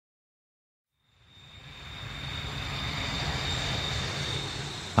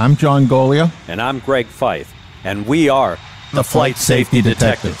I'm John Goglia. And I'm Greg Feith. And we are the Flight Safety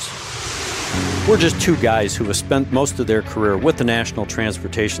Detectives. We're just two guys who have spent most of their career with the National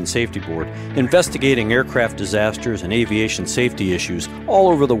Transportation Safety Board investigating aircraft disasters and aviation safety issues all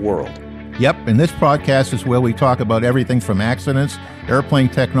over the world. Yep, and this podcast is where we talk about everything from accidents, airplane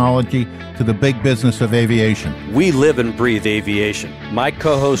technology, to the big business of aviation. We live and breathe aviation. My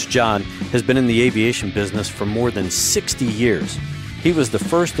co-host John has been in the aviation business for more than 60 years. He was the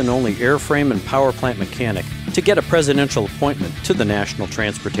first and only airframe and power plant mechanic to get a presidential appointment to the National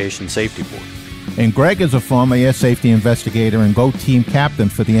Transportation Safety Board. And Greg is a former air safety investigator and GO team captain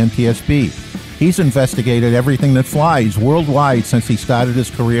for the NTSB. He's investigated everything that flies worldwide since he started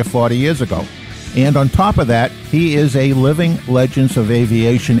his career 40 years ago. And on top of that, he is a Living Legends of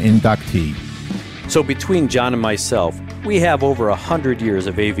Aviation inductee. So between John and myself, we have over 100 years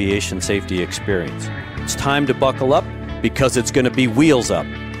of aviation safety experience. It's time to buckle up because it's going to be wheels up.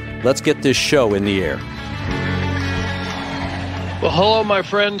 Let's get this show in the air. Well, hello, my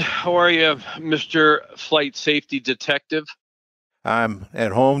friend. How are you, Mr. Flight Safety Detective? I'm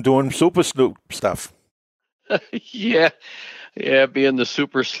at home doing super snoop stuff. Yeah, being the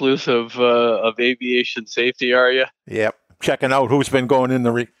super sleuth of aviation safety, are you? Yep, checking out who's been going in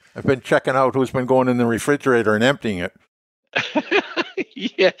the I've been checking out who's been going in the refrigerator and emptying it.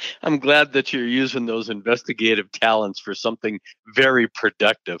 Yeah, I'm glad that you're using those investigative talents for something very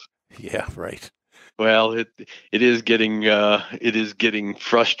productive. Yeah, right. Well, it is getting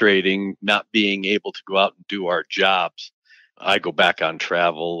frustrating not being able to go out and do our jobs. I go back on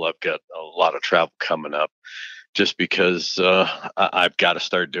travel. I've got a lot of travel coming up just because I've got to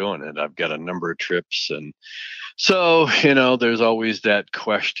start doing it. I've got a number of trips. And so, there's always that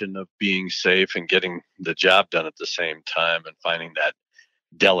question of being safe and getting the job done at the same time and finding that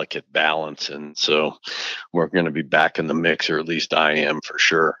delicate balance. And so we're going to be back in the mix, or at least I am for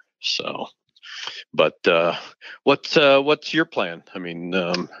sure. So, but what's your plan? I mean,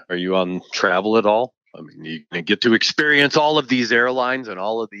 are you on travel at all? I mean, you can get to experience all of these airlines and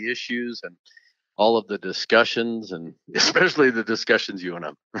all of the issues and all of the discussions, and especially the discussions you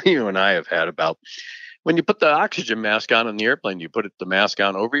and I have had about when you put the oxygen mask on in the airplane. Do you put the mask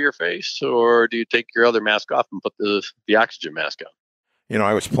on over your face, or do you take your other mask off and put the oxygen mask on?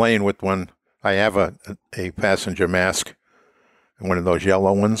 I was playing with one. I have a passenger mask, one of those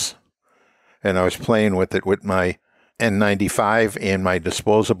yellow ones, and I was playing with it with my N95 and my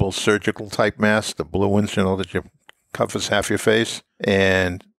disposable surgical type mask, the blue ones, that you covers half your face,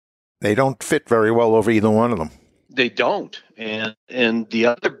 and they don't fit very well over either one of them. They don't. And the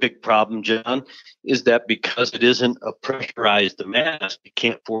other big problem, John, is that because it isn't a pressurized mask, you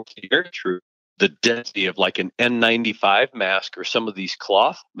can't force the air through. The density of like an N95 mask or some of these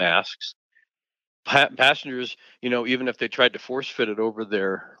cloth masks, passengers, even if they tried to force fit it over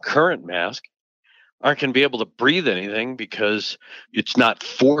their current mask, aren't going to be able to breathe anything because it's not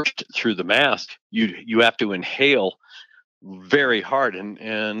forced through the mask. You have to inhale very hard.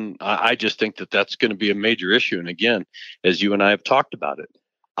 And I just think that that's going to be a major issue. And again, as you and I have talked about it,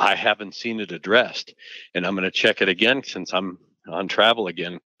 I haven't seen it addressed. And I'm going to check it again since I'm on travel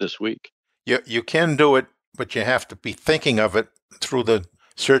again this week. You can do it, but you have to be thinking of it through the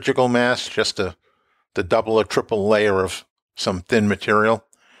surgical mask, just the double or triple layer of some thin material.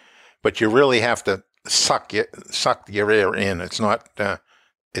 But you really have to suck your air in. It's not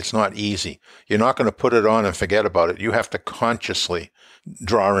easy. You're not going to put it on and forget about it. You have to consciously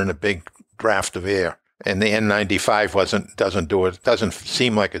draw in a big draft of air. And the N95 doesn't do it. It doesn't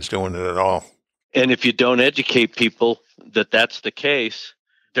seem like it's doing it at all. And if you don't educate people that that's the case,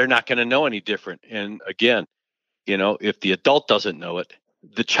 they're not going to know any different. And again, if the adult doesn't know it,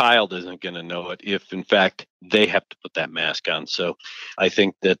 the child isn't going to know it if, in fact, they have to put that mask on. So I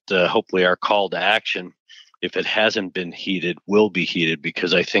think that hopefully our call to action, if it hasn't been heeded, will be heeded,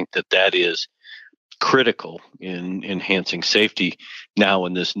 because I think that is critical in enhancing safety now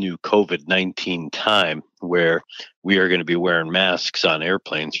in this new COVID-19 time where we are going to be wearing masks on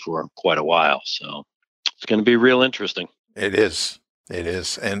airplanes for quite a while. So it's going to be real interesting. It is.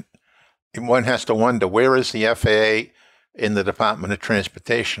 And one has to wonder, where is the FAA in the Department of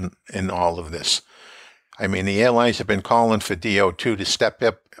Transportation in all of this? I mean, the airlines have been calling for DO2 to step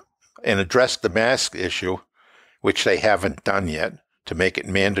up and address the mask issue, which they haven't done yet, to make it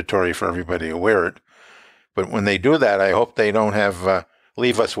mandatory for everybody to wear it. But when they do that, I hope they don't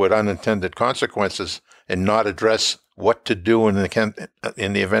leave us with unintended consequences and not address what to do in the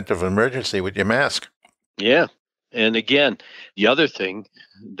event of an emergency with your mask. Yeah. And again, the other thing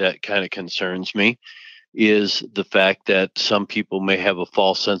that kind of concerns me is the fact that some people may have a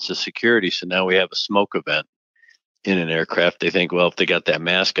false sense of security. So now we have a smoke event. in an aircraft, they think, well, if they got that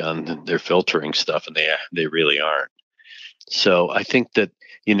mask on, then they're filtering stuff, and they really aren't. So I think that,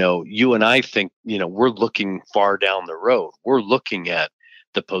 you and I think, we're looking far down the road. We're looking at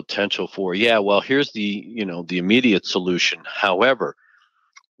the potential for, well, here's the immediate solution. However,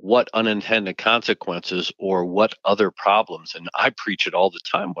 what unintended consequences or what other problems, and I preach it all the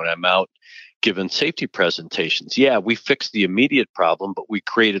time when I'm out giving safety presentations. Yeah, we fixed the immediate problem, but we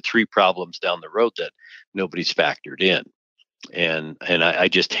created 3 problems down the road that nobody's factored in. And I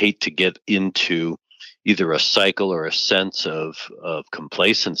just hate to get into either a cycle or a sense of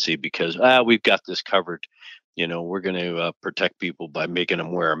complacency because we've got this covered. We're going to protect people by making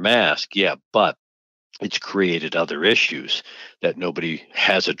them wear a mask. Yeah, but it's created other issues that nobody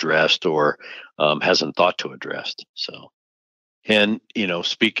has addressed or hasn't thought to address. So, and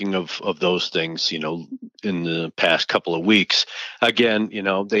speaking of those things, in the past couple of weeks, again,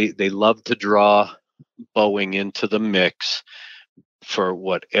 they love to draw Boeing into the mix for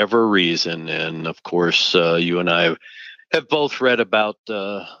whatever reason. And of course, you and I have both read about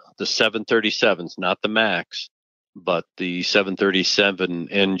the 737s, not the MAX, but the 737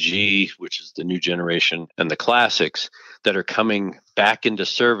 NG, which is the new generation, and the classics that are coming back into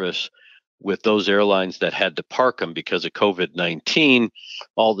service with those airlines that had to park them because of COVID-19.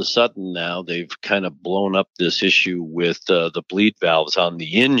 All of a sudden now they've kind of blown up this issue with the bleed valves on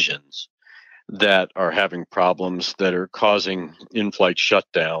the engines that are having problems that are causing in-flight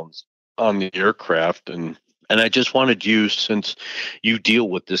shutdowns on the aircraft. And I just wanted you, since you deal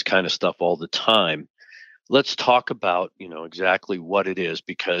with this kind of stuff all the time, let's talk about, exactly what it is,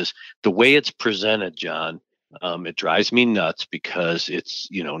 because the way it's presented, John, it drives me nuts because it's,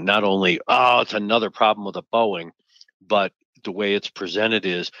 not only, it's another problem with a Boeing, but the way it's presented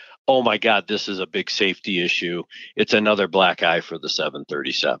is, oh my God, this is a big safety issue. It's another black eye for the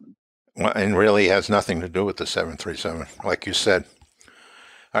 737. Well, and really has nothing to do with the 737, like you said.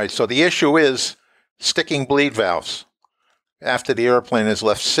 All right, so the issue is sticking bleed valves after the airplane is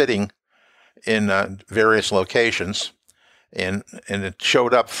left sitting in various locations, and it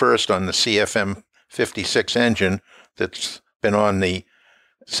showed up first on the CFM 56 engine that's been on the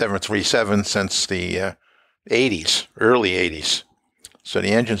 737 since the 80s, early 80s. So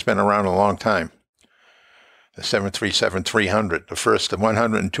the engine's been around a long time. The 737-300, the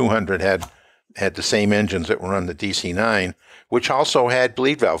 100 and 200 had the same engines that were on the DC-9, which also had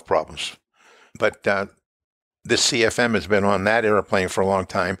bleed valve problems. But this CFM has been on that airplane for a long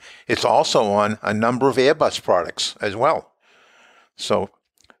time. It's also on a number of Airbus products as well. So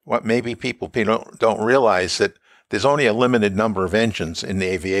what maybe people don't realize that there's only a limited number of engines in the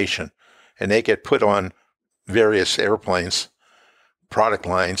aviation, and they get put on various airplanes, product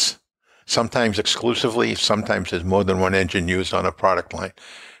lines, sometimes exclusively, sometimes there's more than one engine used on a product line.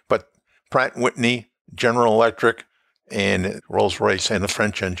 But Pratt & Whitney, General Electric, and Rolls-Royce and the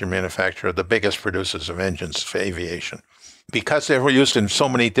French engine manufacturer are the biggest producers of engines for aviation. Because they were used in so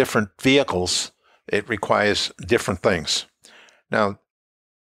many different vehicles, it requires different things. Now,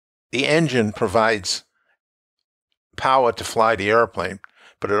 the engine provides power to fly the airplane,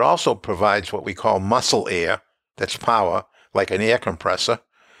 but it also provides what we call muscle air, that's power, like an air compressor,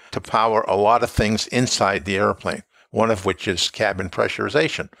 to power a lot of things inside the airplane, one of which is cabin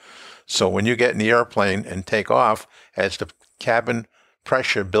pressurization. So when you get in the airplane and take off, as the cabin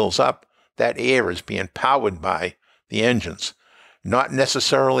pressure builds up, that air is being powered by the engines, not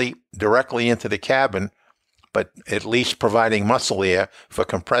necessarily directly into the cabin, but at least providing muscle air for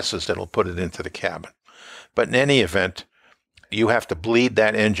compressors that'll put it into the cabin. But in any event, you have to bleed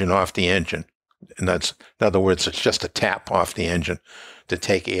that engine off the engine. And that's, in other words, it's just a tap off the engine to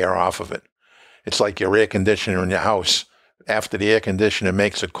take air off of it. It's like your air conditioner in your house. After the air conditioner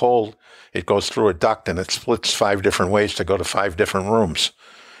makes it cold, it goes through a duct and it splits 5 different ways to go to 5 different rooms.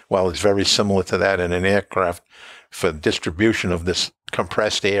 Well, it's very similar to that in an aircraft for distribution of this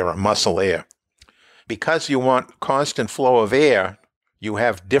compressed air or muscle air. Because you want constant flow of air, you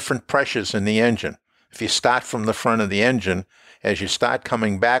have different pressures in the engine. If you start from the front of the engine, as you start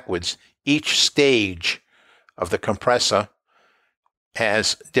coming backwards, each stage of the compressor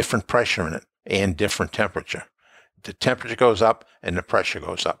has different pressure in it and different temperature. The temperature goes up and the pressure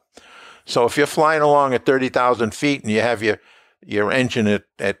goes up. So if you're flying along at 30,000 feet and you have your engine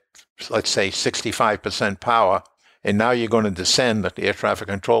at let's say 65% power, and now you're going to descend, the air traffic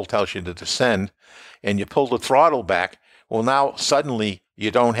control tells you to descend, and you pull the throttle back, well, now suddenly you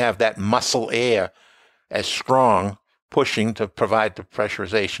don't have that muscle air as strong pushing to provide the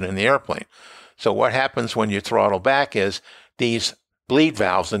pressurization in the airplane. So what happens when you throttle back is these bleed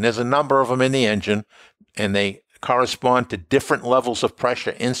valves, and there's a number of them in the engine, and they correspond to different levels of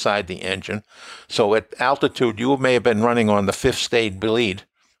pressure inside the engine. So at altitude, you may have been running on the 5th stage bleed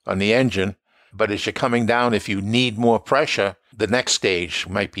on the engine, but as you're coming down, if you need more pressure, the next stage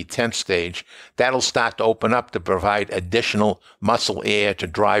might be 10th stage. That'll start to open up to provide additional muscle air to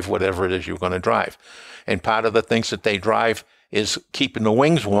drive whatever it is you're going to drive. And part of the things that they drive is keeping the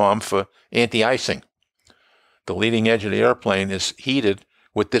wings warm for anti-icing. The leading edge of the airplane is heated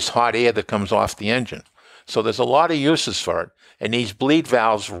with this hot air that comes off the engine. So there's a lot of uses for it. And these bleed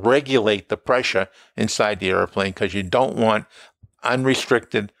valves regulate the pressure inside the airplane because you don't want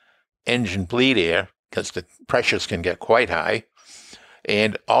unrestricted engine bleed air because the pressures can get quite high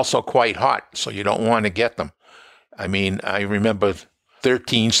and also quite hot. So you don't want to get them. I mean, I remember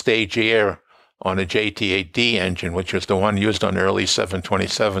 13-stage air on a JT8D engine, which was the one used on early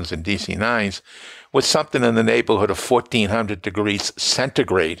 727s and DC-9s, was something in the neighborhood of 1,400 degrees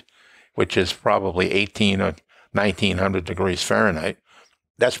centigrade, which is probably 18 or 1,900 degrees Fahrenheit.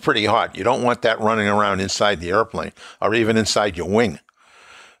 That's pretty hot. You don't want that running around inside the airplane or even inside your wing.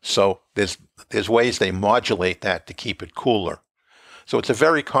 So there's ways they modulate that to keep it cooler. So it's a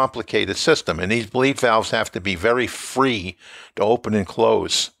very complicated system, and these bleed valves have to be very free to open and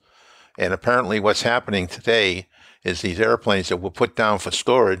close. And apparently what's happening today is these airplanes that were put down for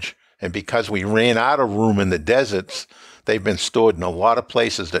storage, and because we ran out of room in the deserts, they've been stored in a lot of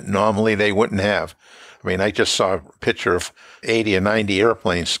places that normally they wouldn't have. I mean, I just saw a picture of 80 or 90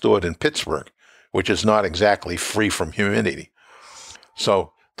 airplanes stored in Pittsburgh, which is not exactly free from humidity.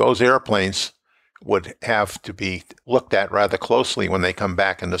 So those airplanes would have to be looked at rather closely when they come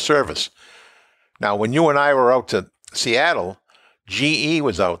back into service. Now, when you and I were out to Seattle, GE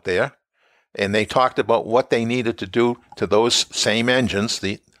was out there, and they talked about what they needed to do to those same engines,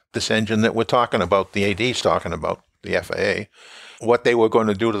 this engine that we're talking about, the AD's talking about, the FAA, what they were going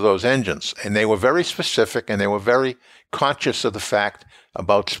to do to those engines. And they were very specific, and they were very conscious of the fact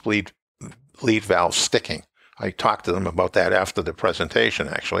about bleed valve sticking. I talked to them about that after the presentation,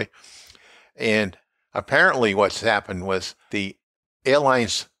 actually. And apparently what's happened was the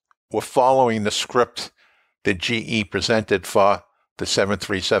airlines were following the script that GE presented for the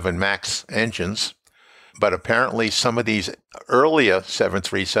 737 MAX engines, but apparently some of these earlier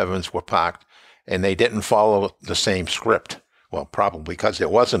 737s were parked and they didn't follow the same script. Well, probably because there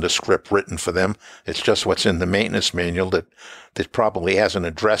wasn't a script written for them. It's just what's in the maintenance manual that probably hasn't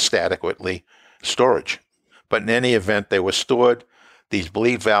addressed adequately storage. But in any event, they were stored. These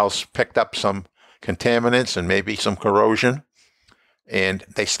bleed valves picked up some contaminants and maybe some corrosion, and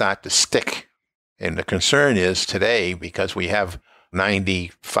they start to stick. And the concern is today, because we have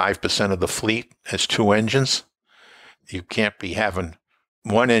 95% of the fleet has two engines, you can't be having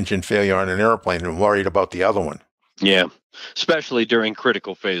one engine failure on an airplane and worried about the other one. Yeah, especially during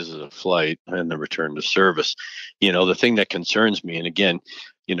critical phases of flight and the return to service. You know, the thing that concerns me, and again,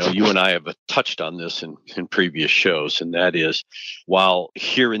 you know, you and I have touched on this in previous shows, and that is, while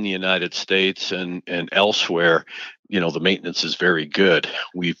here in the United States and elsewhere, you know, the maintenance is very good,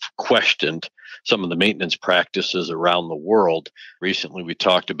 we've questioned some of the maintenance practices around the world. Recently, we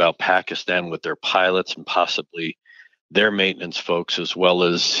talked about Pakistan with their pilots and possibly their maintenance folks, as well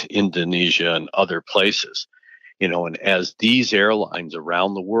as Indonesia and other places. You know, and as these airlines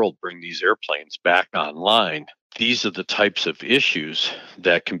around the world bring these airplanes back online, these are the types of issues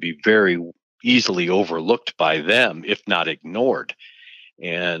that can be very easily overlooked by them, if not ignored.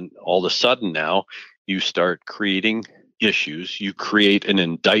 And all of a sudden now you start creating issues. You create an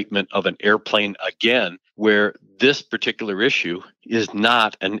indictment of an airplane again, where this particular issue is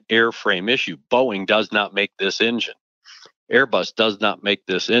not an airframe issue. Boeing does not make this engine. Airbus does not make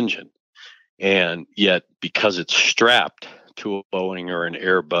this engine. And yet, because it's strapped to a Boeing or an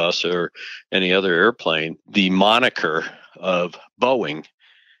Airbus or any other airplane, the moniker of Boeing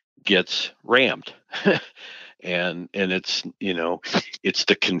gets rammed. and it's, you know, it's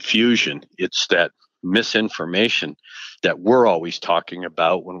the confusion. It's that misinformation that we're always talking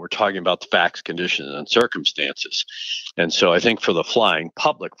about when we're talking about the facts, conditions, and circumstances. And so I think for the flying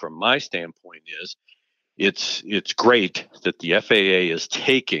public, from my standpoint, is it's great that the FAA is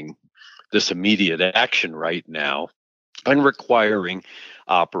taking this immediate action right now and requiring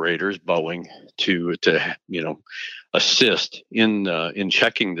operators, Boeing, to you know, assist in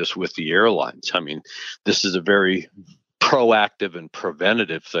checking this with the airlines. I mean, this is a very proactive and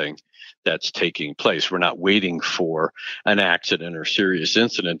preventative thing that's taking place. We're not waiting for an accident or serious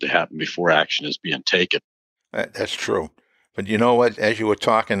incident to happen before action is being taken. That's true. But you know what? As you were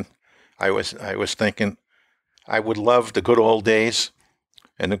talking, I was thinking, I would love the good old days.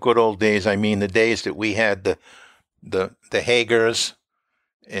 And the good old days, I mean the days that we had the Hangars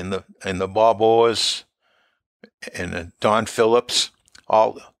and the Bobors and Don Phillips,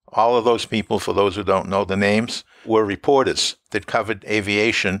 all of those people, for those who don't know the names, were reporters that covered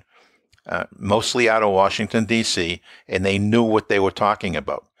aviation, mostly out of Washington, D.C., and they knew what they were talking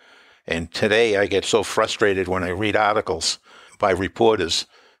about. And today I get so frustrated when I read articles by reporters,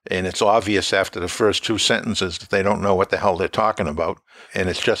 and it's obvious after the first two sentences that they don't know what the hell they're talking about. And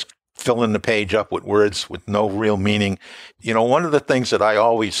it's just filling the page up with words with no real meaning. You know, one of the things that I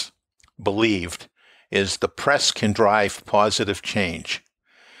always believed is the press can drive positive change.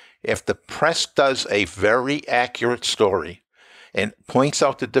 If the press does a very accurate story and points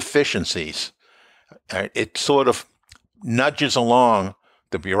out the deficiencies, it sort of nudges along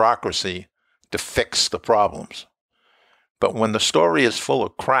the bureaucracy to fix the problems. But when the story is full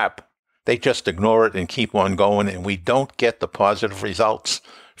of crap, they just ignore it and keep on going, and we don't get the positive results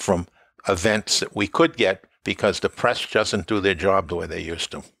from events that we could get because the press doesn't do their job the way they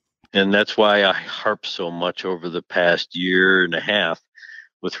used to. And that's why I harp so much over the past year and a half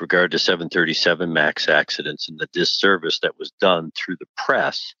with regard to 737 MAX accidents and the disservice that was done through the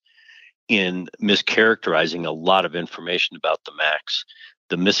press in mischaracterizing a lot of information about the MAX,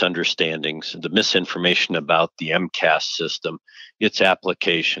 the misunderstandings, the misinformation about the MCAS system, its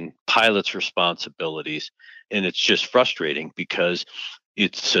application, pilots' responsibilities. And it's just frustrating because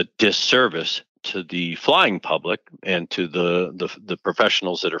it's a disservice to the flying public and to the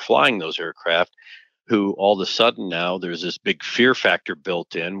professionals that are flying those aircraft, who all of a sudden now there's this big fear factor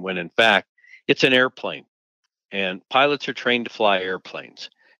built in, when in fact it's an airplane and pilots are trained to fly airplanes.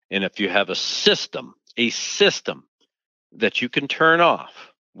 And if you have a system that you can turn off,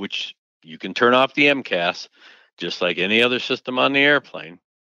 which you can turn off the MCAS just like any other system on the airplane,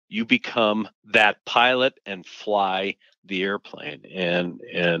 you become that pilot and fly the airplane. And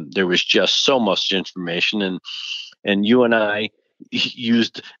there was just so much information, and you and I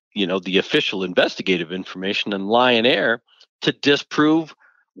used, you know, the official investigative information in Lion Air to disprove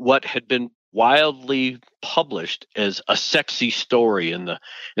what had been wildly published as a sexy story in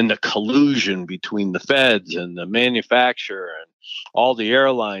the collusion between the feds and the manufacturer and all the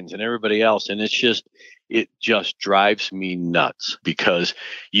airlines and everybody else. And it just drives me nuts, because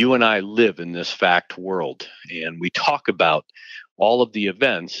you and I live in this fact world, and we talk about all of the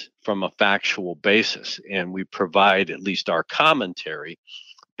events from a factual basis, and we provide at least our commentary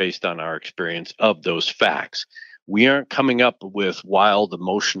based on our experience of those facts. We aren't coming up with wild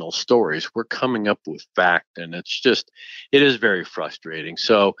emotional stories. We're coming up with fact, and it is very frustrating.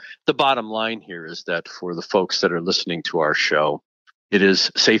 So the bottom line here is that for the folks that are listening to our show, it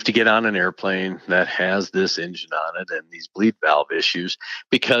is safe to get on an airplane that has this engine on it and these bleed valve issues,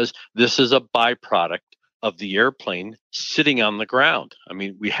 because this is a byproduct of the airplane sitting on the ground. I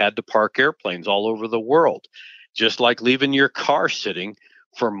mean, we had to park airplanes all over the world, just like leaving your car sitting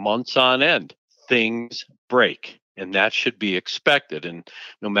for months on end. Things break, and that should be expected. And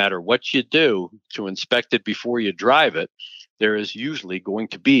no matter what you do to inspect it before you drive it, there is usually going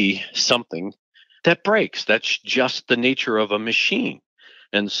to be something that breaks. That's just the nature of a machine.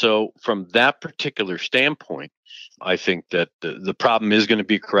 And so from that particular standpoint, I think that the problem is going to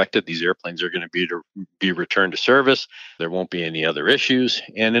be corrected. These airplanes are going to be returned to service. There won't be any other issues.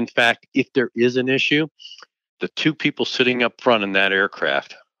 And in fact, if there is an issue, the two people sitting up front in that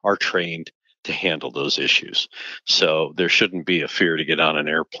aircraft are trained to handle those issues. So there shouldn't be a fear to get on an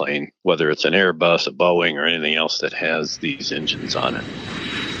airplane, whether it's an Airbus, a Boeing, or anything else that has these engines on it.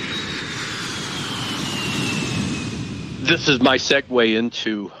 This is my segue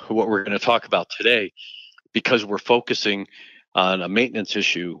into what we're going to talk about today, because we're focusing on a maintenance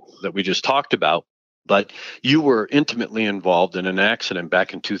issue that we just talked about. But you were intimately involved in an accident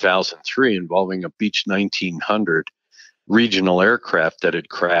back in 2003 involving a Beech 1900 regional aircraft that had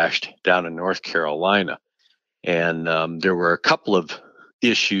crashed down in North Carolina. And there were a couple of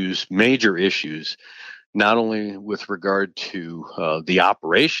issues, major issues, not only with regard to the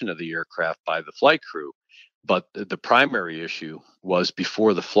operation of the aircraft by the flight crew, but the primary issue was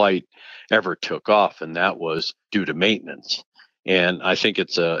before the flight ever took off, and that was due to maintenance. And I think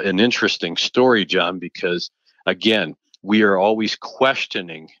it's an interesting story, John, because, again, we are always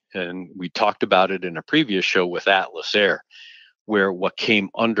questioning, and we talked about it in a previous show with Atlas Air, where what came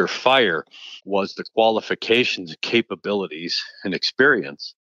under fire was the qualifications, capabilities, and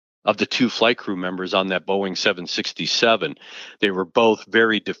experience of the two flight crew members on that Boeing 767. They were both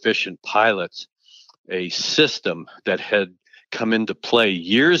very deficient pilots. A system that had come into play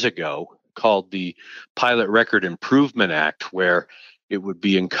years ago called the Pilot Record Improvement Act, where it would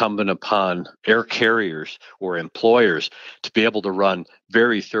be incumbent upon air carriers or employers to be able to run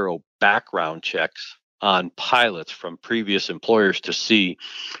very thorough background checks on pilots from previous employers to see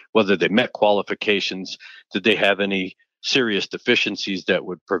whether they met qualifications, did they have any serious deficiencies that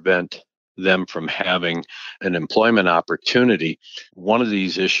would prevent them from having an employment opportunity. One of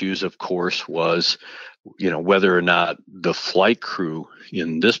these issues, of course, was whether or not the flight crew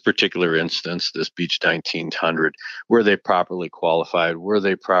in this particular instance, this Beech 1900, were they properly qualified, were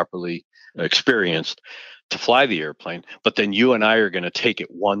they properly experienced to fly the airplane. But then you and I are going to take it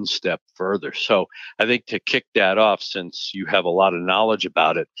one step further. So I think to kick that off, since you have a lot of knowledge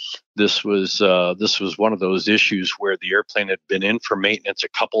about it, this was one of those issues where the airplane had been in for maintenance a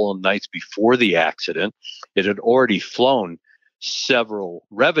couple of nights before the accident. It had already flown several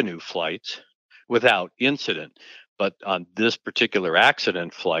revenue flights without incident. But on this particular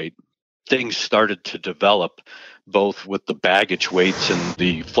accident flight, things started to develop, both with the baggage weights and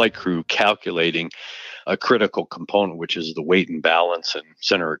the flight crew calculating a critical component, which is the weight and balance and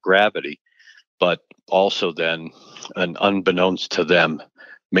center of gravity, but also then an unbeknownst to them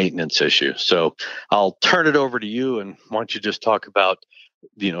maintenance issue. So I'll turn it over to you, and why don't you just talk about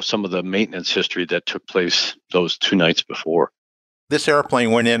some of the maintenance history that took place those 2 nights before. This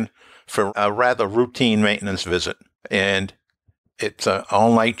airplane went in for a rather routine maintenance visit, and it's an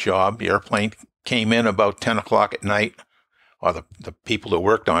all-night job. The airplane came in about 10 o'clock at night, or the people that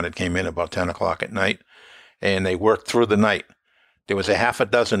worked on it came in about 10 o'clock at night, and they worked through the night. There was a half a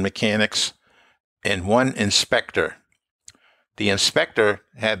dozen mechanics and one inspector. The inspector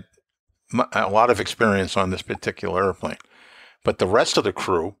had a lot of experience on this particular airplane, but the rest of the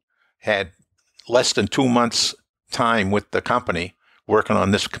crew had less than 2 months' time with the company working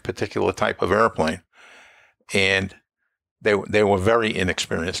on this particular type of airplane, and they were very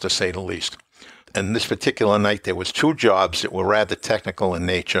inexperienced, to say the least. And this particular night, there was 2 jobs that were rather technical in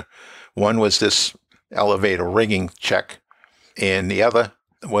nature. One was this elevator rigging check, and the other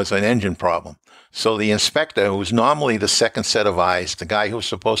was an engine problem. So the inspector, who's normally the second set of eyes, the guy who's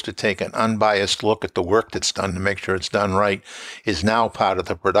supposed to take an unbiased look at the work that's done to make sure it's done right, is now part of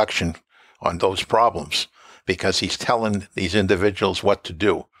the production on those problems, because he's telling these individuals what to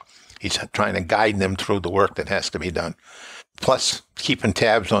do. He's trying to guide them through the work that has to be done, plus keeping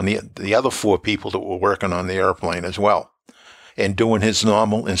tabs on the other 4 people that were working on the airplane as well, and doing his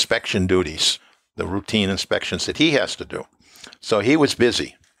normal inspection duties, the routine inspections that he has to do. So he was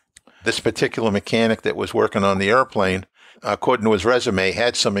busy. This particular mechanic that was working on the airplane, according to his resume,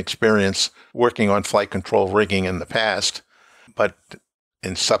 had some experience working on flight control rigging in the past, but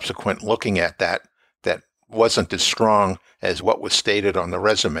in subsequent looking at that wasn't as strong as what was stated on the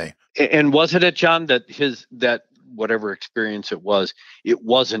resume. And wasn't it, John, that whatever experience it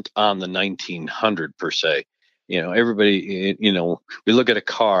wasn't on the 1900 per se? Everybody, we look at a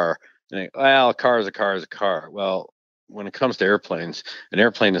car and a car is a car is a car. Well, when it comes to airplanes, an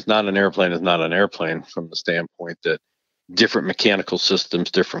airplane is not an airplane is not an airplane, from the standpoint that different mechanical systems,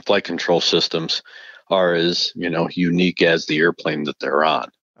 different flight control systems are as, unique as the airplane that they're on.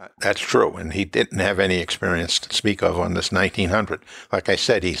 That's true, and he didn't have any experience to speak of on this 1900. Like I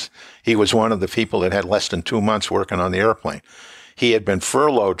said, he was one of the people that had less than 2 months working on the airplane. He had been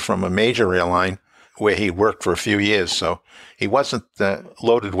furloughed from a major airline where he worked for a few years, so he wasn't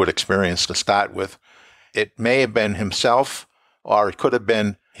loaded with experience to start with. It may have been himself, or it could have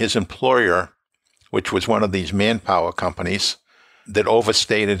been his employer, which was one of these manpower companies, that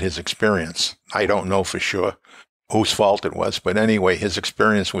overstated his experience. I don't know for sure whose fault it was, but anyway, his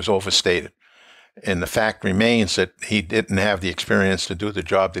experience was overstated. And the fact remains that he didn't have the experience to do the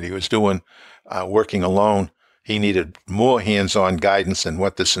job that he was doing, working alone. He needed more hands-on guidance than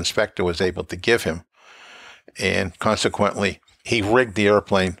what this inspector was able to give him. And consequently, he rigged the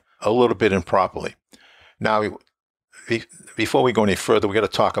airplane a little bit improperly. Now, before we go any further, we got to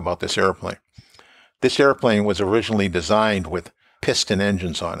talk about this airplane. This airplane was originally designed with piston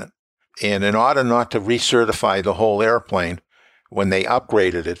engines on it. And in order not to recertify the whole airplane, when they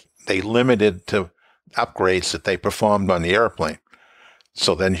upgraded it, they limited to upgrades that they performed on the airplane.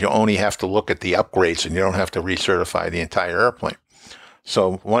 So then you only have to look at the upgrades and you don't have to recertify the entire airplane.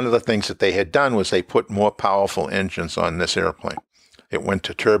 So one of the things that they had done was they put more powerful engines on this airplane. It went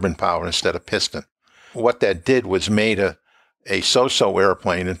to turbine power instead of piston. What that did was made a so-so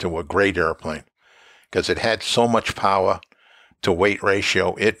airplane into a great airplane, because it had so much power to weight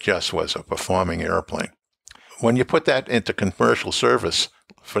ratio. It just was a performing airplane. When you put that into commercial service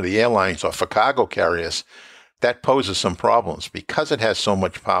for the airlines or for cargo carriers, that poses some problems. Because it has so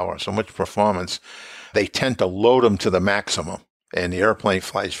much power, so much performance, they tend to load them to the maximum. And the airplane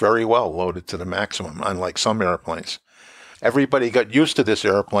flies very well loaded to the maximum, unlike some airplanes. Everybody got used to this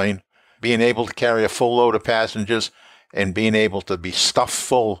airplane being able to carry a full load of passengers and being able to be stuffed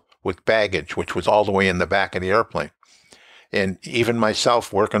full with baggage, which was all the way in the back of the airplane. And even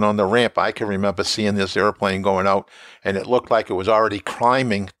myself working on the ramp, I can remember seeing this airplane going out, and it looked like it was already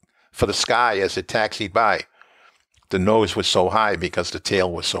climbing for the sky as it taxied by. The nose was so high because the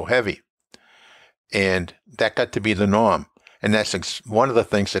tail was so heavy. And that got to be the norm. And that's one of the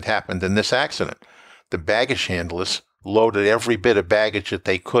things that happened in this accident. The baggage handlers loaded every bit of baggage that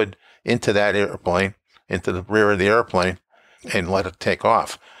they could into that airplane, into the rear of the airplane, and let it take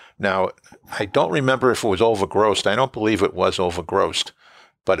off. Now, I don't remember if it was overgrossed. I don't believe it was overgrossed,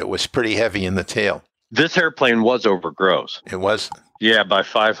 but it was pretty heavy in the tail. This airplane was overgross. It was? Yeah, by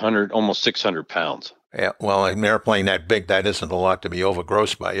 500, almost 600 pounds. Yeah, well, an airplane that big, that isn't a lot to be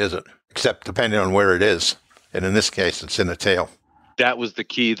overgrossed by, is it? Except depending on where it is. And in this case, it's in the tail. That was the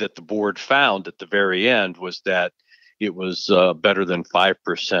key that the board found at the very end, was that it was better than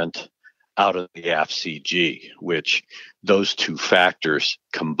 5% out of the AFCG, which those two factors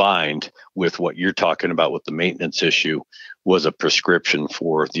combined with what you're talking about with the maintenance issue was a prescription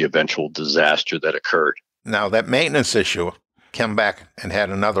for the eventual disaster that occurred. Now, that maintenance issue came back and had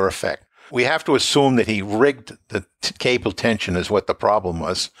another effect. We have to assume that he rigged the cable tension is what the problem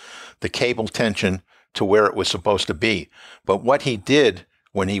was, the cable tension to where it was supposed to be. But what he did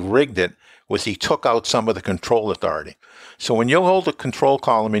when he rigged it was he took out some of the control authority. So when you hold a control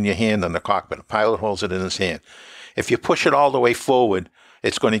column in your hand on the cockpit, a pilot holds it in his hand. If you push it all the way forward,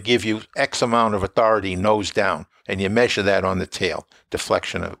 it's going to give you X amount of authority nose down, and you measure that on the tail,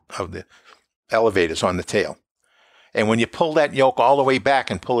 deflection of the elevators on the tail. And when you pull that yoke all the way back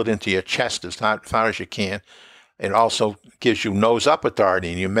and pull it into your chest as far as you can, it also gives you nose up authority,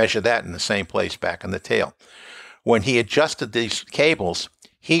 and you measure that in the same place back in the tail. When he adjusted these cables,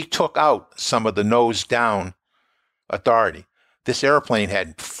 he took out some of the nose down authority. This airplane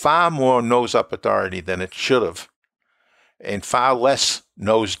had far more nose up authority than it should have, and far less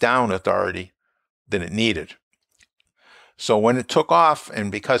nose down authority than it needed. So when it took off,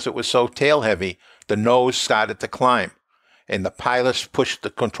 and because it was so tail heavy, the nose started to climb, and the pilots pushed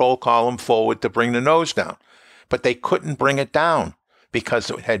the control column forward to bring the nose down. But they couldn't bring it down because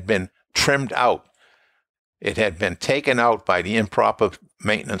it had been trimmed out. It had been taken out by the improper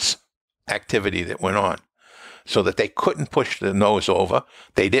maintenance activity that went on, so that they couldn't push the nose over.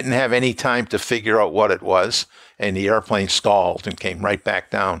 They didn't have any time to figure out what it was, and the airplane stalled and came right back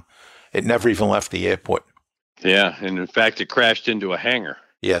down. It never even left the airport. Yeah, and in fact, it crashed into a hangar.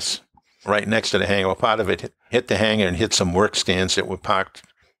 Yes, right next to the hangar. Well, part of it hit the hangar and hit some work stands that were parked,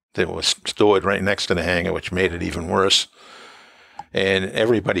 that was stored right next to the hangar, which made it even worse. And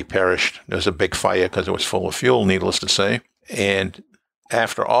everybody perished. There was a big fire because it was full of fuel, needless to say. And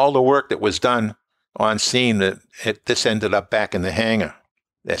after all the work that was done on scene, this ended up back in the hangar.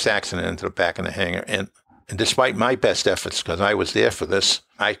 This accident ended up back in the hangar. And despite my best efforts, because I was there for this,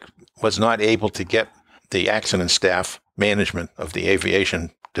 I was not able to get the accident staff management of the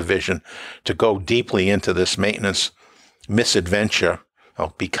aviation division to go deeply into this maintenance misadventure.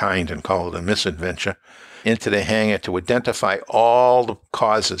 I'll be kind and call it a misadventure, into the hangar to identify all the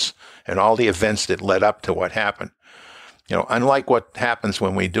causes and all the events that led up to what happened. You know, unlike what happens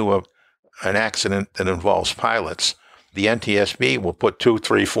when we do an accident that involves pilots, the NTSB will put 2,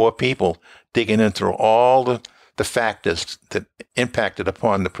 3, 4 people digging into all the factors that impacted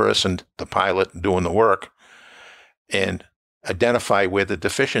upon the person, the pilot doing the work, and identify where the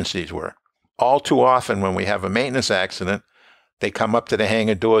deficiencies were. All too often when we have a maintenance accident, they come up to the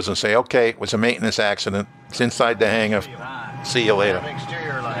hangar doors and say, okay, it was a maintenance accident. It's inside the hangar. See you later.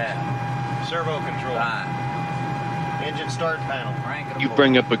 Exterior light. Servo control. Engine start panel. You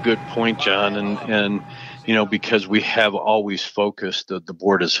bring up a good point, John, and you know, because we have always focused, the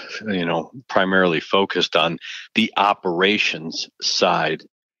board is, you know, primarily focused on the operations side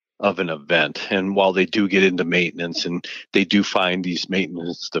of an event. And while they do get into maintenance and they do find these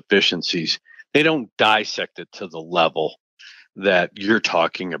maintenance deficiencies, they don't dissect it to the level that you're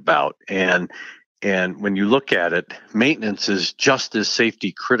talking about. And when you look at it, maintenance is just as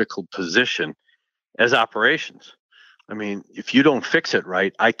safety critical position as operations. I mean, if you don't fix it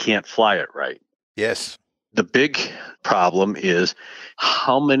right, I can't fly it right. Yes. The big problem is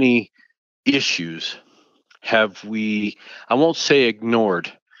how many issues have we, I won't say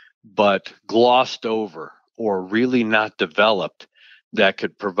ignored, but glossed over or really not developed that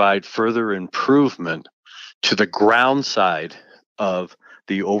could provide further improvement to the ground side of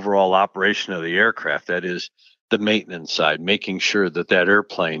the overall operation of the aircraft. That is the maintenance side, making sure that that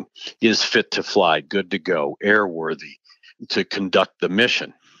airplane is fit to fly, good to go, airworthy to conduct the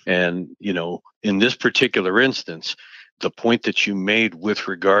mission. And, you know, in this particular instance, the point that you made with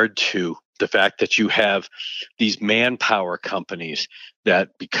regard to the fact that you have these manpower companies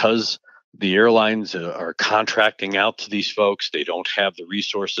that, because the airlines are contracting out to these folks, they don't have the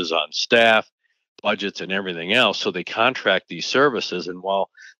resources on staff, budgets, and everything else. So they contract these services. And while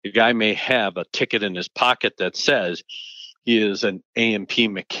the guy may have a ticket in his pocket that says he is an A&P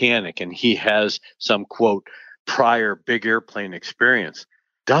mechanic and he has some, quote, prior big airplane experience,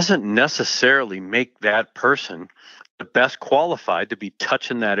 doesn't necessarily make that person the best qualified to be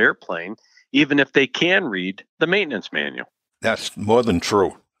touching that airplane, even if they can read the maintenance manual. That's more than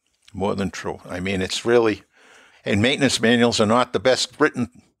true. More than true. I mean, it's really, and maintenance manuals are not the best written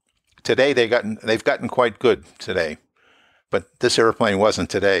today. They've gotten quite good today, but this airplane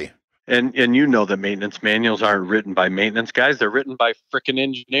wasn't today. And you know that maintenance manuals aren't written by maintenance guys. They're written by frickin'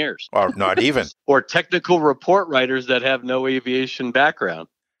 engineers. Or not even. Or technical report writers that have no aviation background.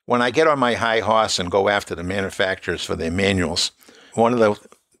 When I get on my high horse and go after the manufacturers for their manuals, one of the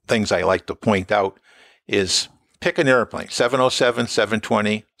things I like to point out is pick an airplane, 707,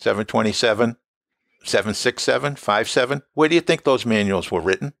 720, 727, 767, 57. Where do you think those manuals were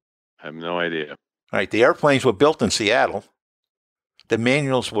written? I have no idea. All right, the airplanes were built in Seattle. The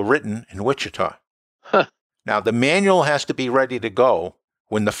manuals were written in Wichita. Huh. Now, the manual has to be ready to go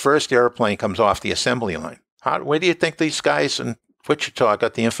when the first airplane comes off the assembly line. Where do you think these guys in Wichita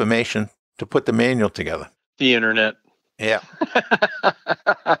got the information to put the manual together? The internet. Yeah.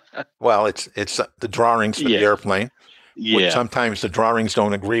 Well, it's the drawings for the airplane. Yeah. Sometimes the drawings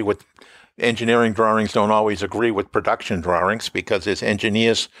don't agree with, engineering drawings don't always agree with production drawings because there's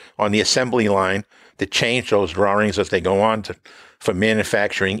engineers on the assembly line that change those drawings as they go on for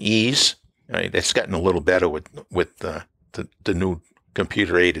manufacturing ease. Right? It's gotten a little better with the new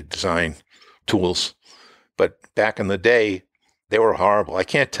computer-aided design tools. But back in the day, they were horrible. I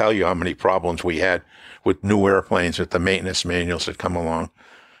can't tell you how many problems we had with new airplanes with the maintenance manuals that come along.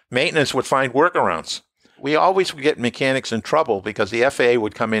 Maintenance would find workarounds. We always would get mechanics in trouble because the FAA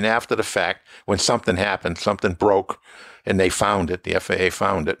would come in after the fact when something happened, something broke, and they found it. The FAA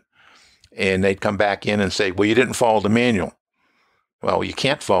found it. And they'd come back in and say, well, you didn't follow the manual. Well, you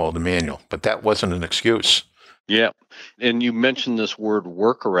can't follow the manual, but that wasn't an excuse. Yeah. And you mentioned this word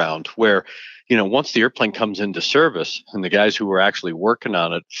workaround where, once the airplane comes into service and the guys who are actually working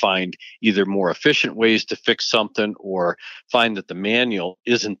on it find either more efficient ways to fix something or find that the manual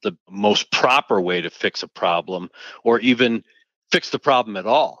isn't the most proper way to fix a problem or even fix the problem at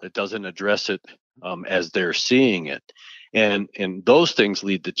all. It doesn't address it as they're seeing it. And those things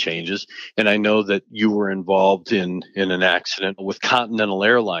lead to changes. And I know that you were involved in an accident with Continental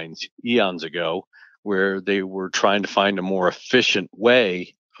Airlines eons ago where they were trying to find a more efficient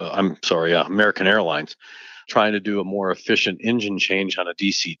way. American Airlines, trying to do a more efficient engine change on a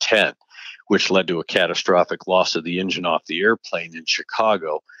DC-10, which led to a catastrophic loss of the engine off the airplane in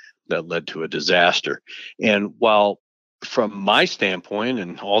Chicago that led to a disaster. And while from my standpoint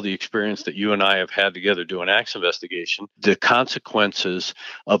and all the experience that you and I have had together doing accident investigation, the consequences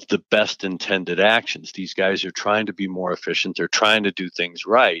of the best intended actions, these guys are trying to be more efficient. They're trying to do things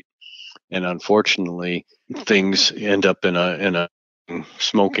right. And unfortunately, things end up in a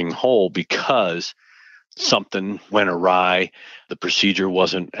smoking hole because something went awry, the procedure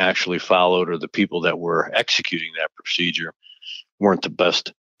wasn't actually followed, or the people that were executing that procedure weren't the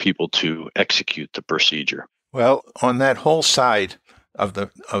best people to execute the procedure. Well, on that whole side of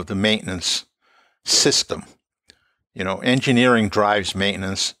the maintenance system, engineering drives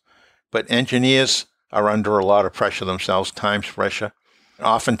maintenance, but engineers are under a lot of pressure themselves, times pressure.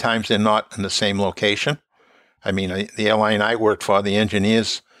 Oftentimes they're not in the same location. I mean, the airline I worked for, the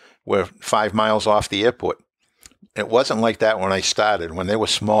engineers were 5 miles off the airport. It wasn't like that when I started. When they were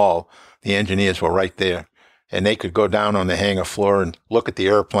small, the engineers were right there, and they could go down on the hangar floor and look at the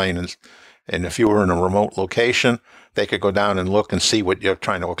airplane. And if you were in a remote location, they could go down and look and see what you're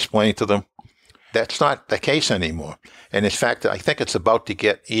trying to explain to them. That's not the case anymore. And in fact, I think it's about to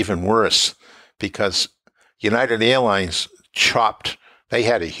get even worse because United Airlines chopped. They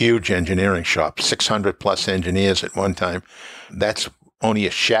had a huge engineering shop, 600 plus engineers at one time. That's only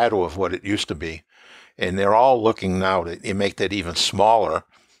a shadow of what it used to be. And they're all looking now to make that even smaller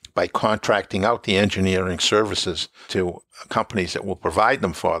by contracting out the engineering services to companies that will provide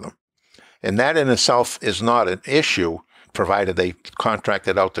them for them. And that in itself is not an issue, provided they contract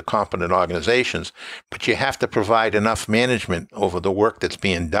it out to competent organizations. But you have to provide enough management over the work that's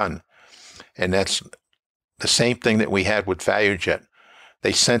being done. And that's the same thing that we had with ValueJet.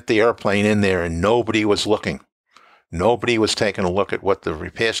 They sent the airplane in there and nobody was looking. Nobody was taking a look at what the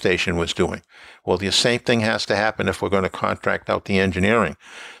repair station was doing. Well, the same thing has to happen if we're going to contract out the engineering.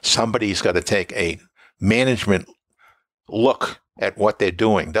 Somebody's got to take a management look at what they're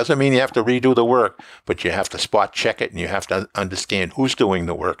doing. Doesn't mean you have to redo the work, but you have to spot check it and you have to understand who's doing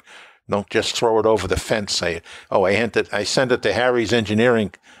the work. Don't just throw it over the fence. Say, oh, I send it to Harry's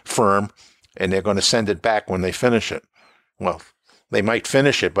engineering firm and they're going to send it back when they finish it. Well, they might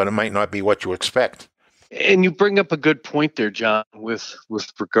finish it, but it might not be what you expect. And you bring up a good point there, John, with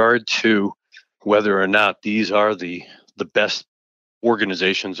regard to whether or not these are the best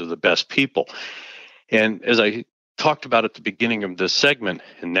organizations or the best people. And as I talked about at the beginning of this segment,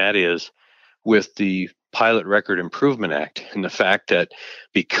 and that is with the Pilot Record Improvement Act and the fact that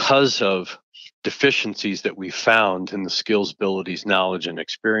because of deficiencies that we found in the skills, abilities, knowledge, and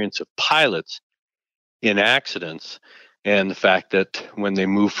experience of pilots in accidents, and the fact that when they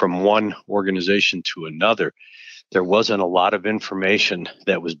move from one organization to another, there wasn't a lot of information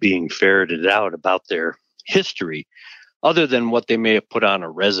that was being ferreted out about their history, other than what they may have put on a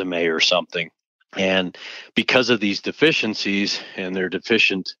resume or something. And because of these deficiencies and their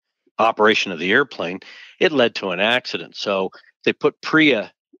deficient operation of the airplane, it led to an accident. So they put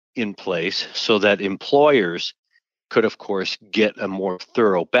PRIA in place so that employers could, of course, get a more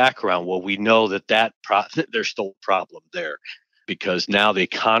thorough background. Well, we know that there's still a problem there because now they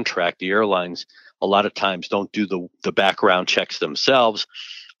contract. The airlines a lot of times don't do the background checks themselves.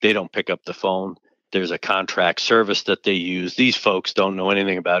 They don't pick up the phone. There's a contract service that they use. These folks don't know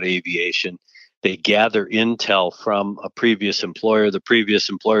anything about aviation. They gather intel from a previous employer. The previous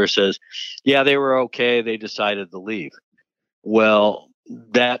employer says, yeah, they were okay. They decided to leave. Well,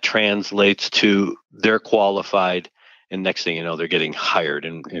 that translates to they're qualified. And next thing you know, they're getting hired.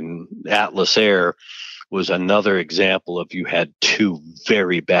 And Atlas Air was another example of you had two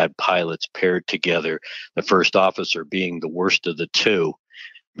very bad pilots paired together, the first officer being the worst of the two,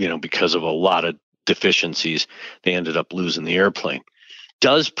 because of a lot of deficiencies. They ended up losing the airplane.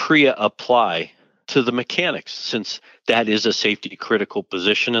 Does PRIA apply to the mechanics, since that is a safety critical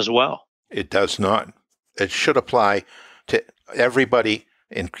position as well? It does not. It should apply to everybody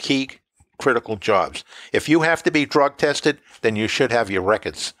in key critical jobs. If you have to be drug tested, then you should have your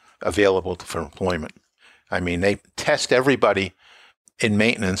records available for employment. I mean, they test everybody in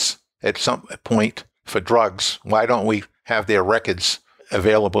maintenance at some point for drugs. Why don't we have their records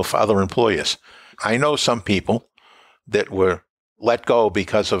available for other employers? I know some people that were let go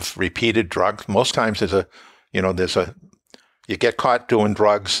because of repeated drugs. Most times you get caught doing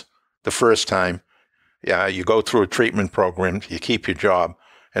drugs the first time. Yeah, you go through a treatment program, you keep your job,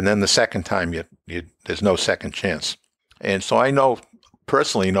 and then the second time there's no second chance. And so I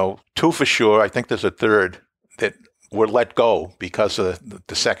personally know two for sure. I think there's a third that were let go because of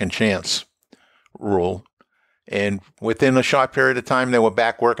the second chance rule. And within a short period of time, they were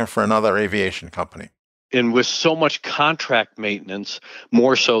back working for another aviation company. And with so much contract maintenance,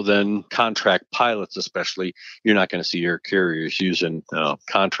 more so than contract pilots especially, you're not going to see air carriers using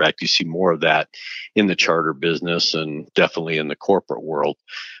contract. You see more of that in the charter business and definitely in the corporate world.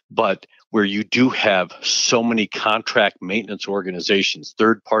 But where you do have so many contract maintenance organizations,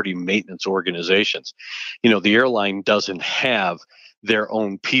 third-party maintenance organizations, the airline doesn't have their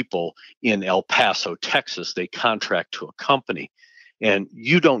own people in El Paso, Texas. They contract to a company. And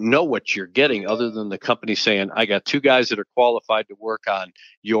you don't know what you're getting other than the company saying, I got two guys that are qualified to work on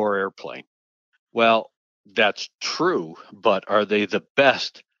your airplane. Well, that's true, but are they the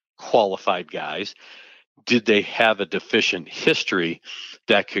best qualified guys? Did they have a deficient history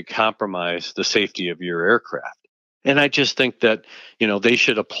that could compromise the safety of your aircraft? And I just think that, they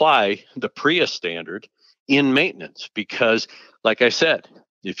should apply the PRIA standard in maintenance because, like I said,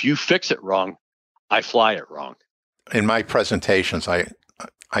 if you fix it wrong, I fly it wrong. In my presentations, I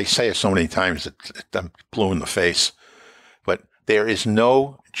say it so many times that I'm blue in the face, but there is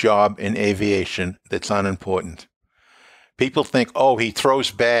no job in aviation that's unimportant. People think, oh, he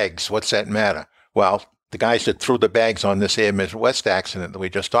throws bags. What's that matter? Well, the guys that threw the bags on this Air Midwest accident that we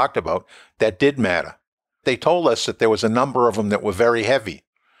just talked about, that did matter. They told us that there was a number of them that were very heavy.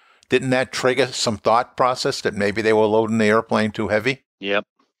 Didn't that trigger some thought process that maybe they were loading the airplane too heavy? Yep.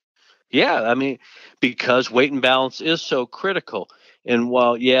 Yeah, I mean, because weight and balance is so critical. And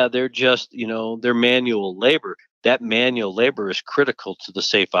while, they're just, they're manual labor, that manual labor is critical to the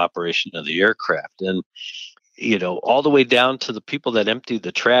safe operation of the aircraft. And, all the way down to the people that empty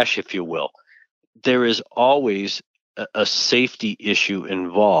the trash, if you will, there is always a safety issue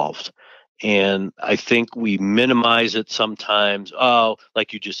involved. And I think we minimize it sometimes. Oh,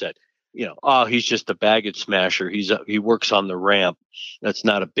 like you just said, he's just a baggage smasher. He works on the ramp. That's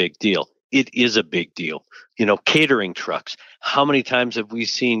not a big deal. It is a big deal. Catering trucks. How many times have we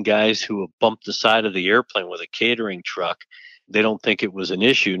seen guys who have bumped the side of the airplane with a catering truck They don't think it was an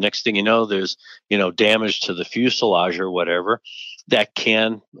issue. Next thing you know, there's, damage to the fuselage or whatever that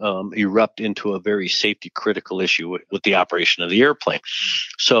can erupt into a very safety critical issue with the operation of the airplane.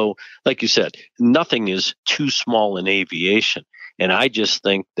 So, like you said, nothing is too small in aviation. And I just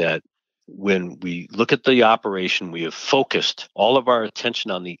think that when we look at the operation, we have focused all of our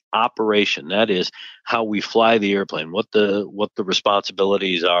attention on the operation. That is how we fly the airplane, what the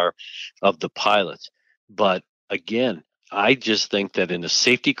responsibilities are of the pilots. But again, I just think that in a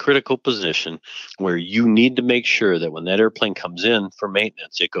safety critical position where you need to make sure that when that airplane comes in for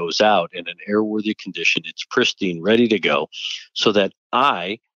maintenance, it goes out in an airworthy condition, it's pristine, ready to go, so that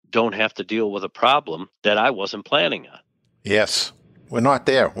I don't have to deal with a problem that I wasn't planning on. Yes, we're not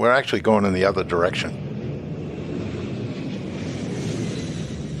there. We're actually going in the other direction.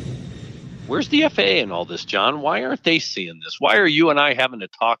 Where's the FAA in all this, John? Why aren't they seeing this? Why are you and I having to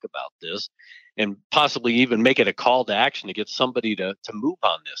talk about this and possibly even make it a call to action to get somebody to move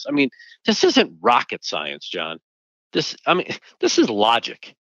on this? I mean, this isn't rocket science, John. This is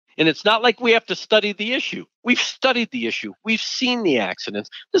logic. And it's not like we have to study the issue. We've studied the issue. We've seen the accidents.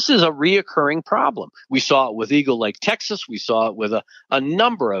 This is a reoccurring problem. We saw it with Eagle Lake, Texas. We saw it with a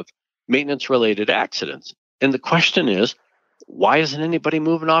number of maintenance-related accidents. And the question is, why isn't anybody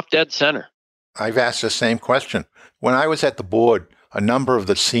moving off dead center? I've asked the same question. When I was at the board, a number of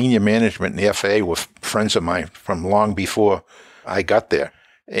the senior management in the FAA were friends of mine from long before I got there.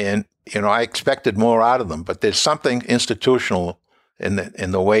 And, I expected more out of them, but there's something institutional in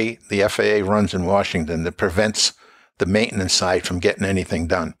the way the FAA runs in Washington that prevents the maintenance side from getting anything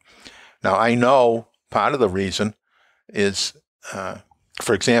done. Now, I know part of the reason is,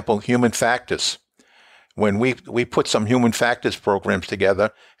 for example, human factors. When we put some human factors programs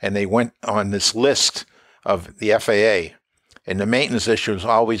together and they went on this list of the FAA, and the maintenance issues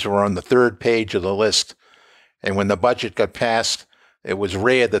always were on the third page of the list. And when the budget got passed, it was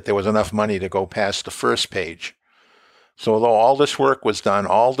rare that there was enough money to go past the first page. So although all this work was done,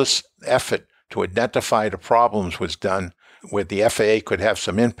 all this effort to identify the problems was done where the FAA could have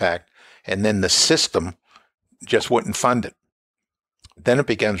some impact, and then the system just wouldn't fund it. Then it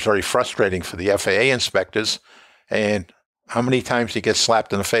becomes very frustrating for the FAA inspectors. And how many times you get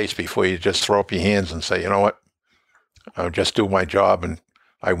slapped in the face before you just throw up your hands and say, you know what, I'll just do my job and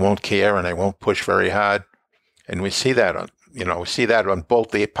I won't care and I won't push very hard. And we see that on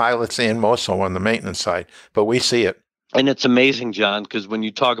both the pilots and also on the maintenance side, but we see it. And it's amazing, John, because when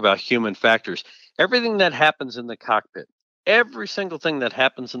you talk about human factors, everything that happens in the cockpit, every single thing that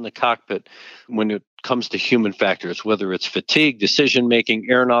happens in the cockpit when it comes to human factors, whether it's fatigue, decision-making,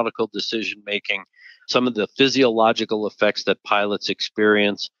 aeronautical decision-making, some of the physiological effects that pilots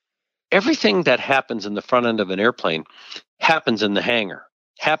experience, everything that happens in the front end of an airplane happens in the hangar,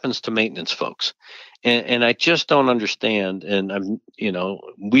 happens to maintenance folks. And I just don't understand. And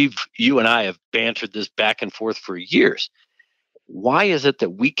you and I have bantered this back and forth for years. Why is it that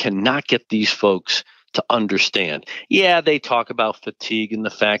we cannot get these folks to understand? Yeah, they talk about fatigue and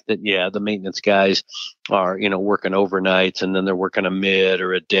the fact that, the maintenance guys are, working overnights and then they're working a mid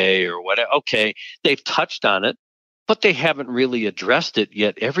or a day or whatever. Okay, they've touched on it, but they haven't really addressed it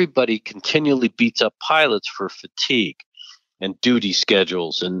yet. Everybody continually beats up pilots for fatigue and duty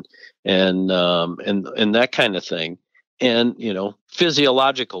schedules and that kind of thing, and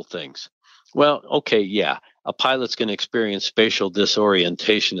physiological things. Well, okay, a pilot's going to experience spatial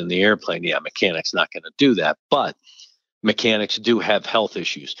disorientation in the airplane. Mechanics not going to do that, but mechanics do have health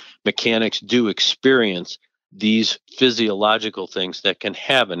issues. Mechanics do experience these physiological things that can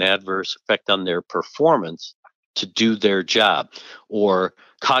have an adverse effect on their performance to do their job, or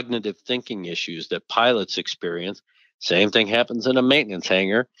cognitive thinking issues that pilots experience. Same thing happens in a maintenance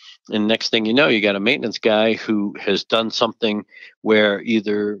hangar. And next thing you know, you got a maintenance guy who has done something where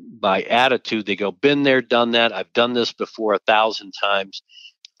either by attitude, they go, been there, done that. I've done this before 1,000 times.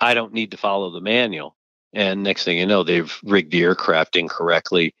 I don't need to follow the manual. And next thing you know, they've rigged the aircraft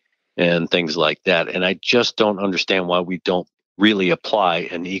incorrectly and things like that. And I just don't understand why we don't really apply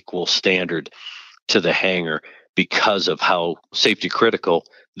an equal standard to the hangar because of how safety critical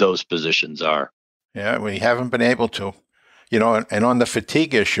those positions are. Yeah, we haven't been able to. And on the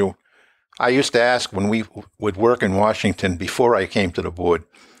fatigue issue, I used to ask when we would work in Washington before I came to the board,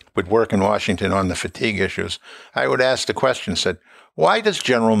 would work in Washington on the fatigue issues, I would ask the question, said, why does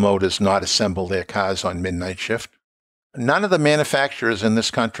General Motors not assemble their cars on midnight shift? None of the manufacturers in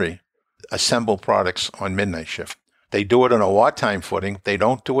this country assemble products on midnight shift. They do it on a wartime footing. They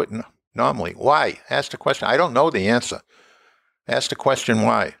don't do it normally. Why? Ask the question. I don't know the answer. Ask the question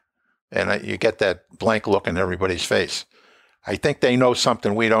why. And you get that blank look in everybody's face. I think they know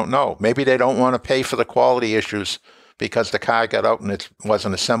something we don't know. Maybe they don't want to pay for the quality issues because the car got out and it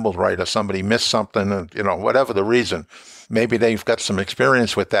wasn't assembled right, or somebody missed something, and, whatever the reason. Maybe they've got some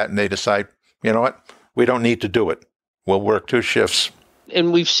experience with that and they decide, you know what, we don't need to do it. We'll work 2 shifts.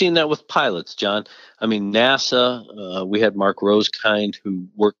 And we've seen that with pilots, John. I mean, NASA, we had Mark Rosekind, who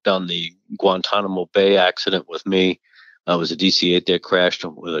worked on the Guantanamo Bay accident with me. It was a DC-8 that crashed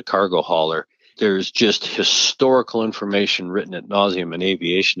with a cargo hauler. There's just historical information written ad nauseum in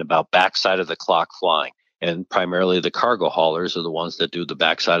aviation about backside of the clock flying. And primarily the cargo haulers are the ones that do the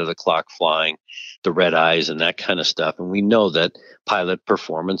backside of the clock flying, the red eyes and that kind of stuff. And we know that pilot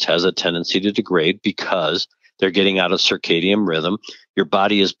performance has a tendency to degrade because they're getting out of circadian rhythm. Your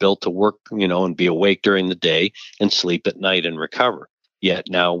body is built to work, and be awake during the day and sleep at night and recover. Yet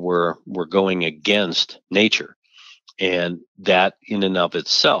now we're going against nature. And that in and of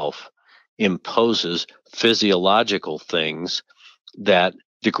itself imposes physiological things that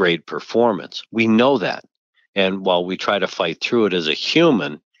degrade performance. We know that. And while we try to fight through it as a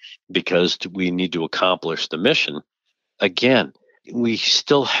human, because we need to accomplish the mission, again, we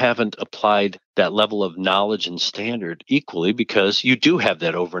still haven't applied that level of knowledge and standard equally, because you do have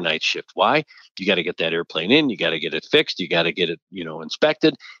that overnight shift. Why? You got to get that airplane in, you got to get it fixed, you got to get it,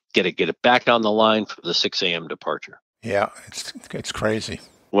 inspected, get it back on the line for the 6 a.m. departure. Yeah, it's crazy.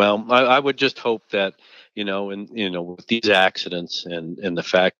 Well, I would just hope that, with these accidents and the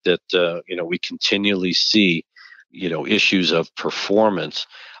fact that, we continually see, issues of performance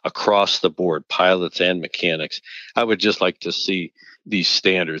across the board, pilots and mechanics, I would just like to see these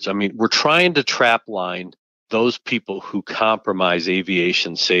standards. I mean, we're trying to trap line those people who compromise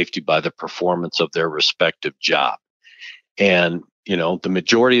aviation safety by the performance of their respective job. And, the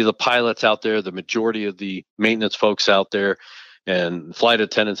majority of the pilots out there, the majority of the maintenance folks out there, and flight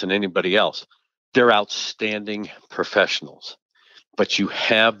attendants and anybody else, they're outstanding professionals. But you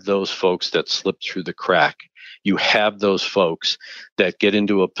have those folks that slip through the crack. You have those folks that get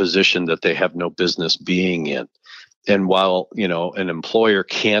into a position that they have no business being in. And while, an employer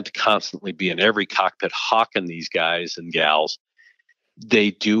can't constantly be in every cockpit hawking these guys and gals,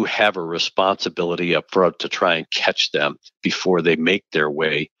 they do have a responsibility up front to try and catch them before they make their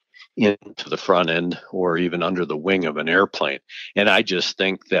way into the front end or even under the wing of an airplane. And I just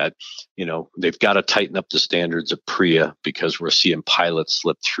think that, they've got to tighten up the standards of PRIA, because we're seeing pilots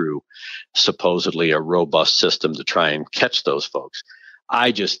slip through supposedly a robust system to try and catch those folks.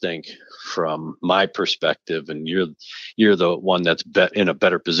 I just think from my perspective, and you're the one that's in a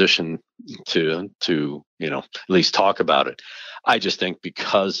better position to at least talk about it. I just think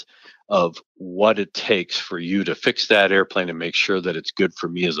because of what it takes for you to fix that airplane and make sure that it's good for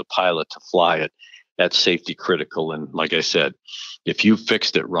me as a pilot to fly it, that's safety critical. And like I said, if you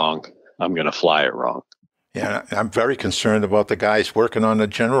fixed it wrong, I'm going to fly it wrong. Yeah, I'm very concerned about the guys working on the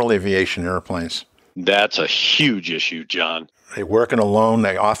general aviation airplanes. That's a huge issue, John. They're working alone.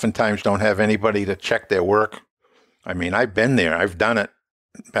 They oftentimes don't have anybody to check their work. I mean, I've been there. I've done it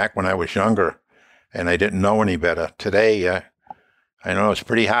back when I was younger, and I didn't know any better. Today, I know it's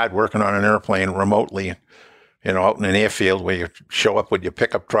pretty hard working on an airplane remotely, out in an airfield where you show up with your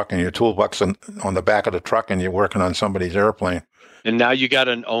pickup truck and your toolbox on the back of the truck and you're working on somebody's airplane. And now you got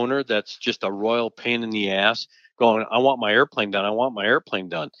an owner that's just a royal pain in the ass going, I want my airplane done. I want my airplane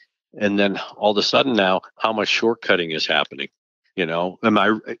done. And then all of a sudden now, how much shortcutting is happening?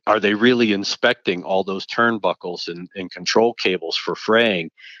 Are they really inspecting all those turnbuckles and control cables for fraying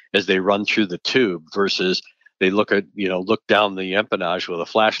as they run through the tube versus they look down the empennage with a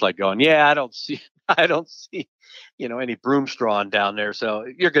flashlight going, yeah, I don't see, any broom straw down there. So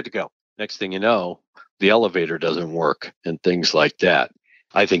you're good to go. Next thing you know, the elevator doesn't work and things like that.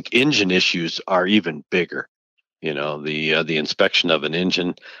 I think engine issues are even bigger. The inspection of an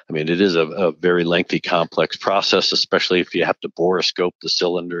engine, I mean, it is a very lengthy, complex process, especially if you have to borescope the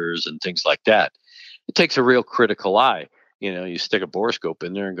cylinders and things like that. It takes a real critical eye. You stick a borescope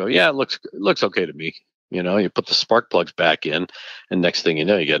in there and go, yeah, it looks okay to me. You put the spark plugs back in, and next thing you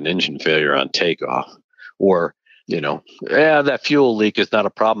know, you got an engine failure on takeoff. Or, that fuel leak is not a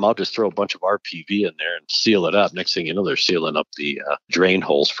problem. I'll just throw a bunch of RPV in there and seal it up. Next thing you know, they're sealing up the drain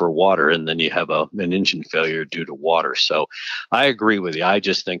holes for water, and then you have an engine failure due to water. So I agree with you. I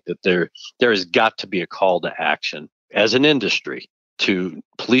just think that there has got to be a call to action as an industry to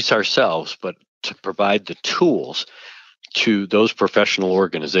police ourselves, but to provide the tools to those professional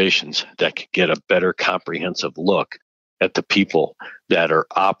organizations that can get a better comprehensive look at the people that are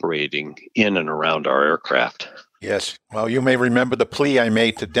operating in and around our aircraft. Yes. Well, you may remember the plea I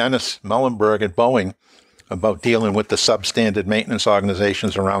made to Dennis Muhlenberg at Boeing about dealing with the substandard maintenance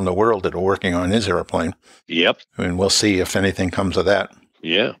organizations around the world that are working on his airplane. Yep. And we'll see if anything comes of that.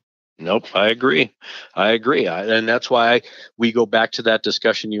 Yeah. Nope, I agree. And that's why we go back to that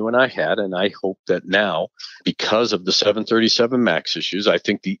discussion you and I had. And I hope that now, because of the 737 MAX issues, I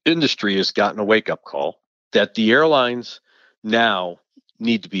think the industry has gotten a wake-up call that the airlines now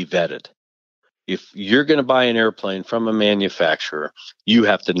need to be vetted. If you're going to buy an airplane from a manufacturer, you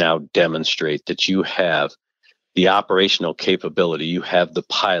have to now demonstrate that you have the operational capability, you have the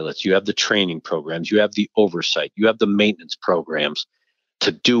pilots, you have the training programs, you have the oversight, you have the maintenance programs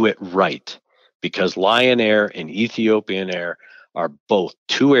to do it right, because Lion Air and Ethiopian Air are both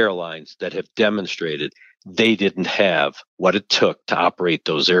two airlines that have demonstrated they didn't have what it took to operate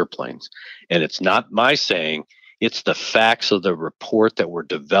those airplanes. And it's not my saying, it's the facts of the report that were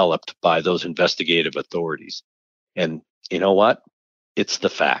developed by those investigative authorities. And you know what? It's the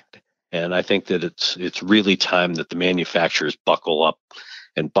fact. And I think that it's really time that the manufacturers buckle up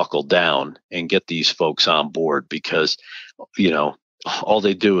and buckle down and get these folks on board, because, all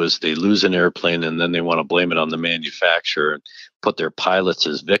they do is they lose an airplane and then they want to blame it on the manufacturer and put their pilots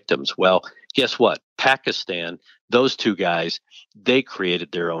as victims. Well, guess what? Pakistan, those two guys, they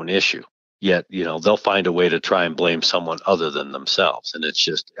created their own issue. Yet, they'll find a way to try and blame someone other than themselves. And it's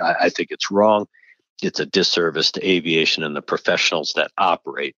just, I think it's wrong. It's a disservice to aviation and the professionals that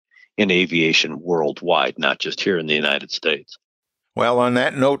operate in aviation worldwide, not just here in the United States. Well, on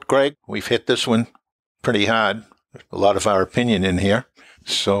that note, Greg, we've hit this one pretty hard. A lot of our opinion in here.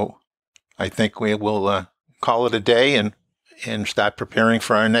 So I think we will call it a day and start preparing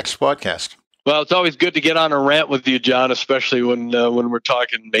for our next podcast. Well, it's always good to get on a rant with you, John, especially when we're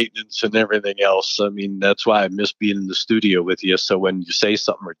talking maintenance and everything else. I mean, that's why I miss being in the studio with you. So when you say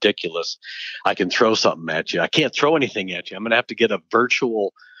something ridiculous, I can throw something at you. I can't throw anything at you. I'm going to have to get a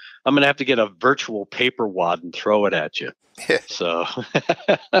virtual paper wad and throw it at you. So,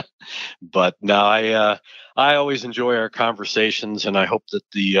 but no, I always enjoy our conversations, and I hope that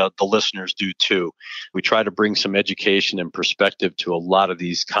the listeners do too. We try to bring some education and perspective to a lot of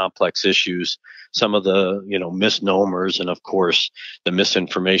these complex issues, some of the misnomers, and of course the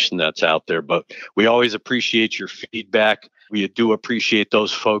misinformation that's out there. But we always appreciate your feedback. We do appreciate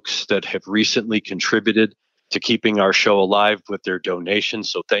those folks that have recently contributed to keeping our show alive with their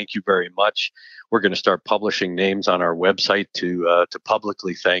donations. So thank you very much. We're going to start publishing names on our website to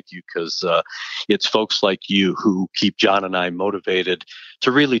publicly thank you, because it's folks like you who keep John and I motivated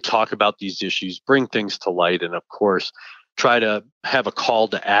to really talk about these issues, bring things to light, and of course, try to have a call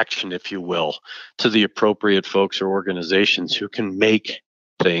to action, if you will, to the appropriate folks or organizations who can make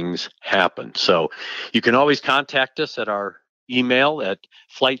things happen. So you can always contact us at our email at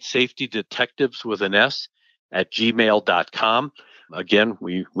flightsafetydetectives@gmail.com. Again,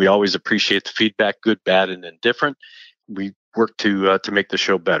 we always appreciate the feedback, good, bad, and indifferent. We work to make the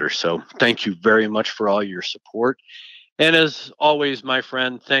show better. So thank you very much for all your support. And as always, my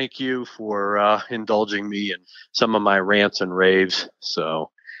friend, thank you for indulging me in some of my rants and raves.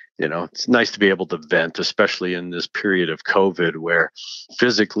 So, it's nice to be able to vent, especially in this period of COVID where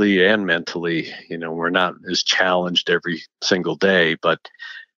physically and mentally, we're not as challenged every single day. But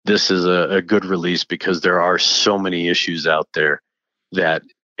this is a good release, because there are so many issues out there that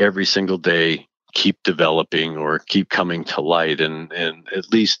every single day keep developing or keep coming to light, and at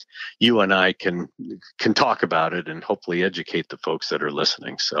least you and I can talk about it and hopefully educate the folks that are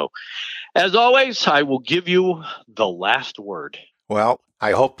listening. So as always, I will give you the last word. Well,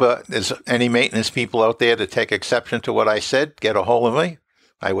 I hope there's any maintenance people out there to take exception to what I said, get a hold of me.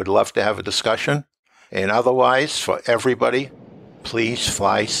 I would love to have a discussion. And otherwise, for everybody, please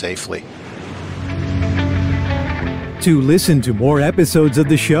fly safely. To listen to more episodes of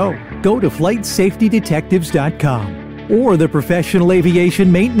the show, go to flightsafetydetectives.com or the Professional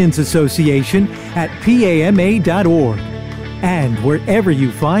Aviation Maintenance Association at PAMA.org, and wherever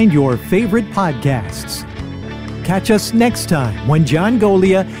you find your favorite podcasts. Catch us next time when John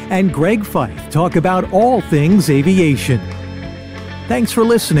Goglia and Greg Feith talk about all things aviation. Thanks for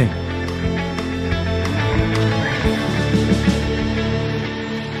listening.